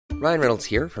Ryan Reynolds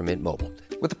here from Mint Mobile.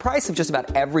 With the price of just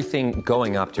about everything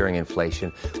going up during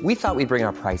inflation, we thought we'd bring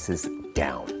our prices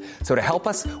down. So to help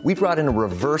us, we brought in a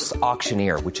reverse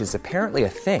auctioneer, which is apparently a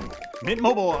thing. Mint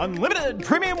Mobile Unlimited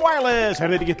Premium Wireless. How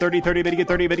to get 30, 30, bit to get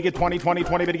 30, bit to get 20, 20,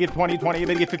 20, bit to get 20, 20,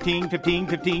 bit to get 15, 15,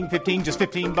 15, 15, just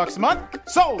 $15 a month?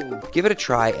 Sold! Give it a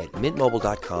try at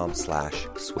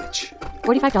mintmobile.com/switch.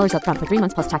 $45 up front for 3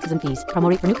 months plus taxes and fees. Promo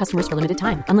rate for new customers for limited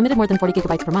time. Unlimited more than 40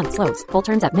 gigabytes per month. Slows full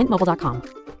terms at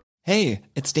mintmobile.com. Hey,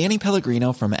 it's Danny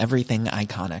Pellegrino from Everything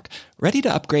Iconic. Ready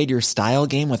to upgrade your style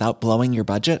game without blowing your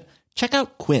budget? Check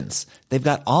out Quince. They've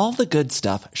got all the good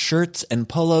stuff, shirts and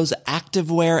polos,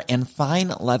 activewear, and fine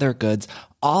leather goods,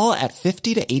 all at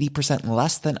 50 to 80%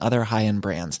 less than other high-end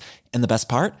brands. And the best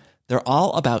part? They're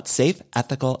all about safe,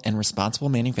 ethical, and responsible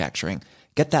manufacturing.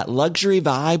 Get that luxury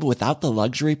vibe without the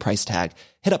luxury price tag.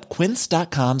 Hit up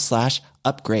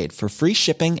quince.com/upgrade for free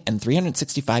shipping and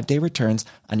 365-day returns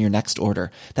on your next order.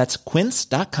 That's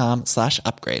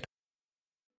quince.com/upgrade.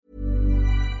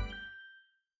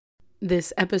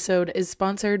 This episode is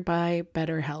sponsored by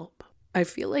BetterHelp. I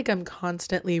feel like I'm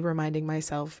constantly reminding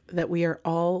myself that we are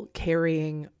all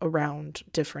carrying around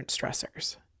different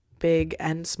stressors, big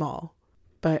and small.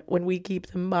 But when we keep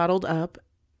them bottled up,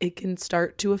 it can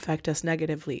start to affect us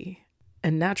negatively.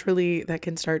 And naturally, that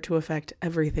can start to affect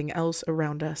everything else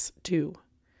around us too.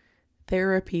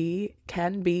 Therapy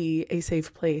can be a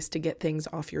safe place to get things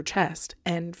off your chest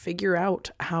and figure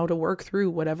out how to work through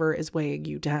whatever is weighing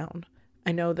you down.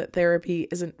 I know that therapy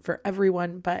isn't for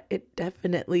everyone, but it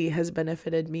definitely has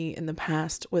benefited me in the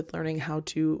past with learning how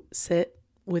to sit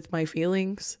with my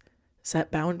feelings,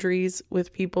 set boundaries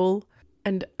with people,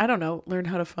 and learn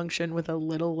how to function with a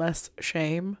little less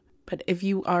shame. But if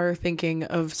you are thinking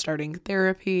of starting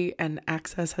therapy and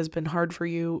access has been hard for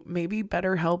you, maybe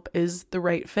BetterHelp is the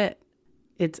right fit.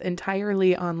 It's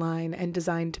entirely online and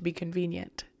designed to be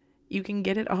convenient. You can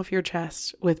get it off your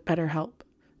chest with BetterHelp.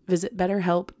 Visit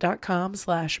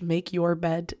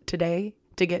BetterHelp.com/makeyourbed today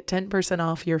to get 10%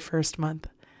 off your first month.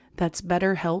 That's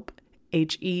BetterHelp,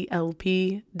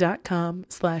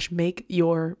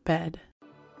 HELP.com/makeyourbed.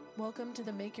 Welcome to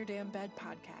the Make Your Damn Bed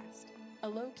podcast, a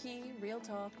low-key,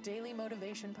 real-talk, daily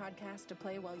motivation podcast to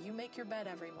play while you make your bed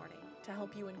every morning to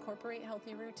help you incorporate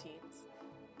healthy routines,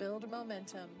 build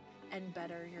momentum, and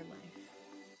better your life.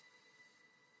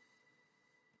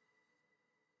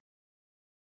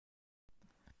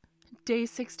 Day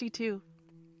 62.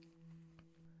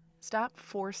 Stop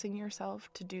forcing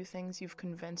yourself to do things you've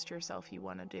convinced yourself you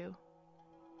want to do.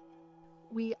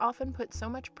 We often put so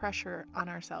much pressure on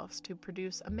ourselves to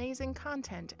produce amazing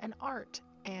content and art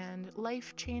and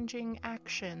life-changing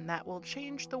action that will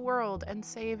change the world and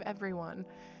save everyone.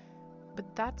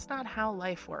 But that's not how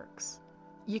life works.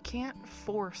 You can't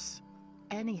force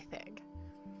anything.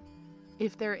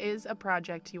 If there is a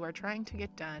project you are trying to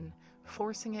get done,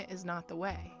 forcing it is not the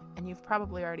way, and you've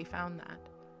probably already found that.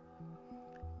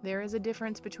 There is a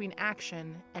difference between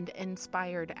action and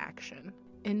inspired action.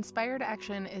 Inspired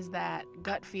action is that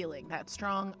gut feeling, that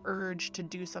strong urge to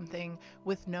do something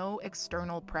with no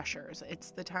external pressures. It's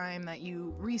the time that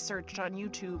you researched on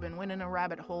YouTube and went in a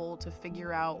rabbit hole to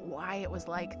figure out why it was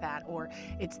like that, or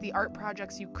it's the art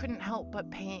projects you couldn't help but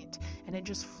paint and it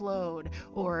just flowed,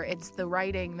 or it's the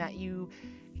writing that you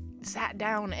sat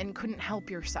down and couldn't help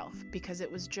yourself because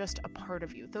it was just a part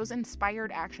of you. Those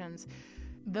inspired actions,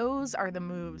 those are the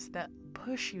moves that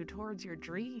push you towards your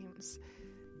dreams.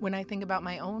 When I think about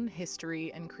my own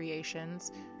history and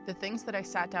creations, the things that I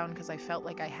sat down because I felt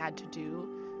like I had to do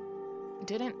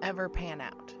didn't ever pan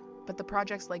out. But the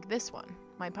projects like this one,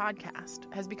 my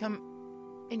podcast, has become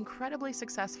incredibly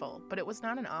successful, but it was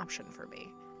not an option for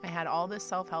me. I had all this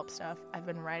self-help stuff. I've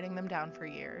been writing them down for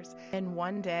years. And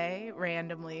one day,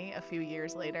 randomly, a few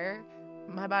years later,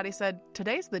 my body said,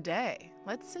 "Today's the day.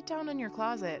 Let's sit down in your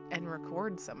closet and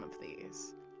record some of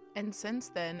these." And since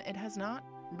then, it has not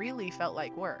really felt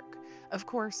like work. Of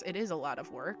course, it is a lot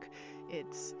of work.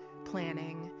 It's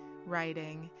planning,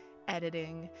 writing,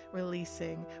 editing,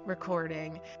 releasing,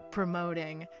 recording,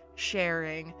 promoting,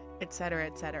 sharing, etc.,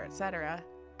 etc., etc.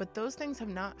 But those things have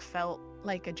not felt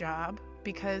like a job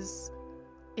because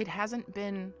it hasn't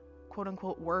been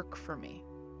quote-unquote work for me.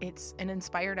 It's an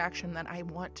inspired action that I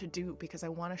want to do because I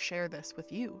want to share this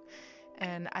with you.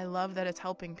 And I love that it's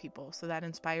helping people, so that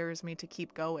inspires me to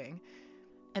keep going.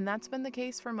 And that's been the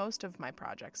case for most of my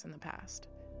projects in the past.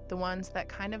 The ones that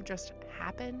kind of just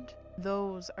happened,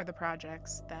 those are the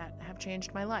projects that have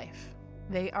changed my life.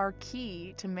 They are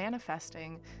key to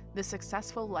manifesting the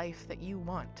successful life that you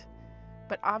want.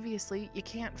 But obviously, you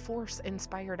can't force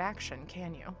inspired action,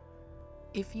 can you?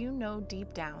 If you know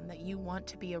deep down that you want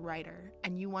to be a writer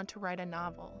and you want to write a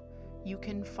novel, You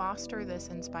can foster this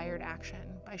inspired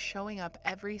action by showing up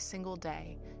every single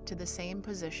day to the same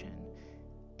position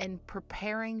and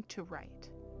preparing to write.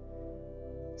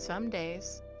 Some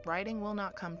days, writing will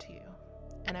not come to you,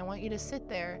 and I want you to sit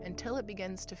there until it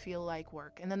begins to feel like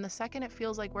work. And then the second it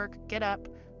feels like work, get up,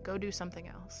 go do something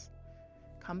else.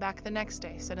 Come back the next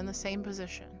day, sit in the same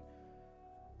position.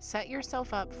 Set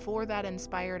yourself up for that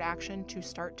inspired action to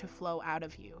start to flow out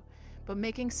of you. But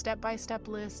making step-by-step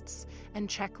lists and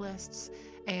checklists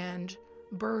and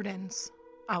burdens,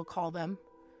 I'll call them,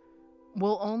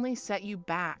 will only set you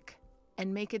back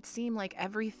and make it seem like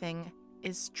everything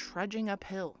is trudging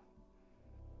uphill.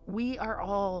 We are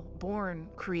all born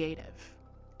creative,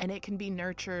 and it can be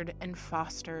nurtured and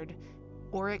fostered,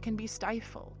 or it can be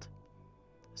stifled.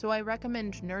 So I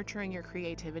recommend nurturing your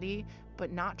creativity,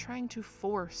 but not trying to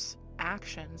force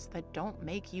actions that don't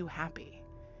make you happy.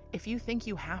 If you think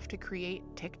you have to create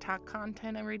TikTok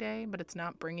content every day, but it's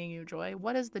not bringing you joy,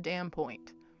 what is the damn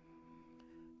point?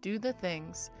 Do the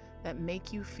things that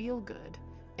make you feel good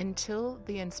until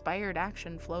the inspired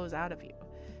action flows out of you.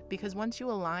 Because once you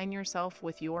align yourself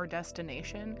with your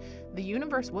destination, the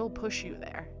universe will push you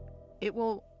there. It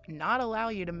will not allow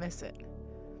you to miss it.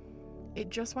 It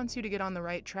just wants you to get on the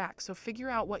right track. So figure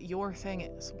out what your thing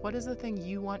is. What is the thing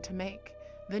you want to make?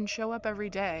 Then show up every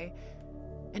day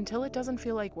until it doesn't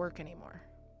feel like work anymore.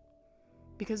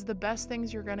 Because the best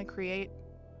things you're going to create,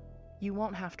 you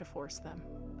won't have to force them.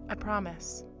 I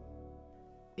promise.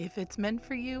 If it's meant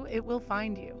for you, it will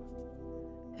find you.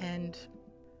 And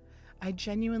I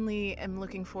genuinely am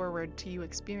looking forward to you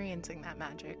experiencing that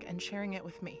magic and sharing it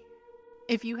with me.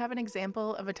 If you have an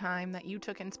example of a time that you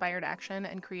took inspired action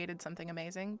and created something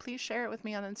amazing, please share it with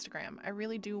me on Instagram. I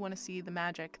really do want to see the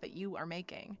magic that you are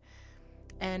making.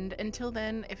 And until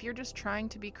then, if you're just trying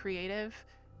to be creative,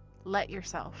 let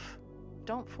yourself.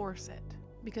 Don't force it.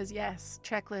 Because yes,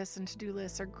 checklists and to-do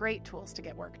lists are great tools to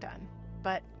get work done,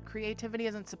 but creativity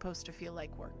isn't supposed to feel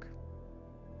like work.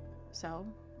 So,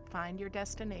 find your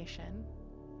destination,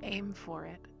 aim for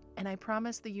it, and I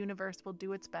promise the universe will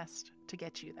do its best to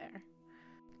get you there.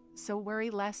 So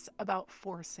worry less about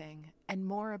forcing and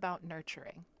more about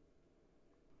nurturing.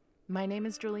 My name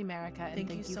is Julie Merica, and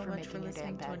thank you so much for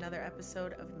listening to another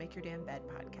episode of Make Your Damn Bed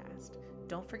podcast.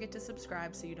 Don't forget to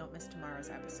subscribe so you don't miss tomorrow's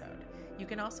episode. You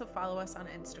can also follow us on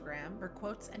Instagram for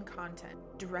quotes and content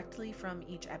directly from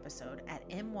each episode at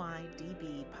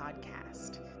MYDB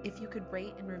Podcast. If you could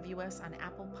rate and review us on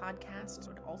Apple Podcasts,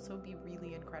 would also be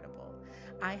really incredible.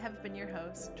 I have been your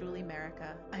host, Julie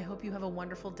Merica. I hope you have a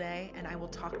wonderful day, and I will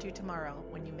talk to you tomorrow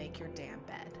when you make your damn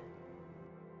bed.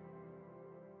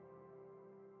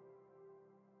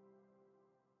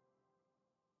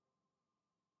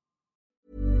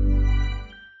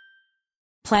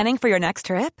 Planning for your next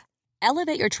trip?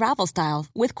 Elevate your travel style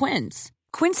with Quince.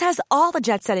 Quince has all the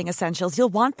jet-setting essentials you'll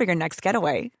want for your next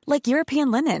getaway, like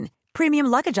European linen, premium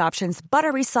luggage options,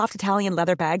 buttery soft Italian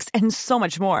leather bags, and so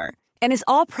much more. And is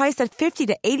all priced at 50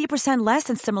 to 80% less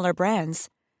than similar brands.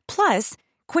 Plus,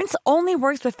 Quince only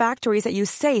works with factories that use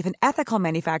safe and ethical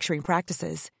manufacturing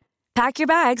practices. Pack your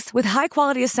bags with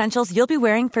high-quality essentials you'll be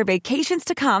wearing for vacations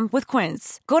to come with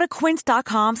Quince. Go to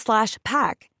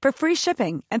quince.com/pack for free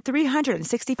shipping and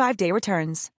 365-day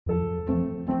returns.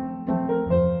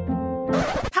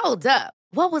 Hold up.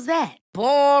 What was that?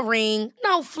 Boring.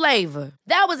 No flavor.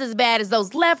 That was as bad as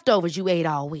those leftovers you ate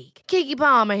all week. Keke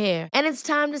Palmer here, and it's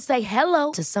time to say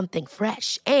hello to something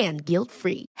fresh and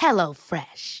guilt-free.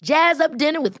 HelloFresh. Jazz up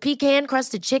dinner with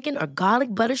pecan-crusted chicken or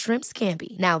garlic butter shrimp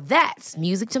scampi. Now that's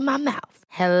music to my mouth.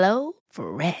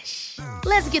 HelloFresh.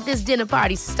 Let's get this dinner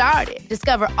party started.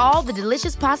 Discover all the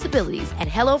delicious possibilities at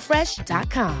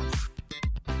HelloFresh.com.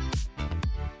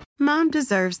 Mom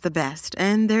deserves the best,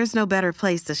 and there's no better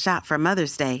place to shop for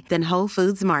Mother's Day than Whole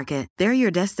Foods Market. They're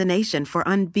your destination for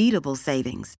unbeatable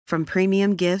savings, from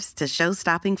premium gifts to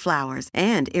show-stopping flowers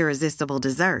and irresistible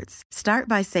desserts. Start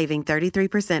by saving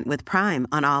 33% with Prime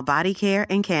on all body care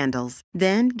and candles.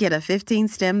 Then get a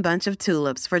 15-stem bunch of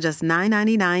tulips for just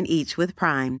 $9.99 each with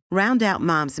Prime. Round out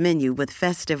Mom's menu with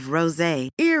festive rosé,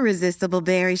 irresistible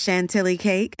berry chantilly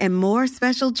cake, and more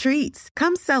special treats.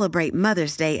 Come celebrate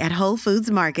Mother's Day at Whole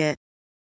Foods Market.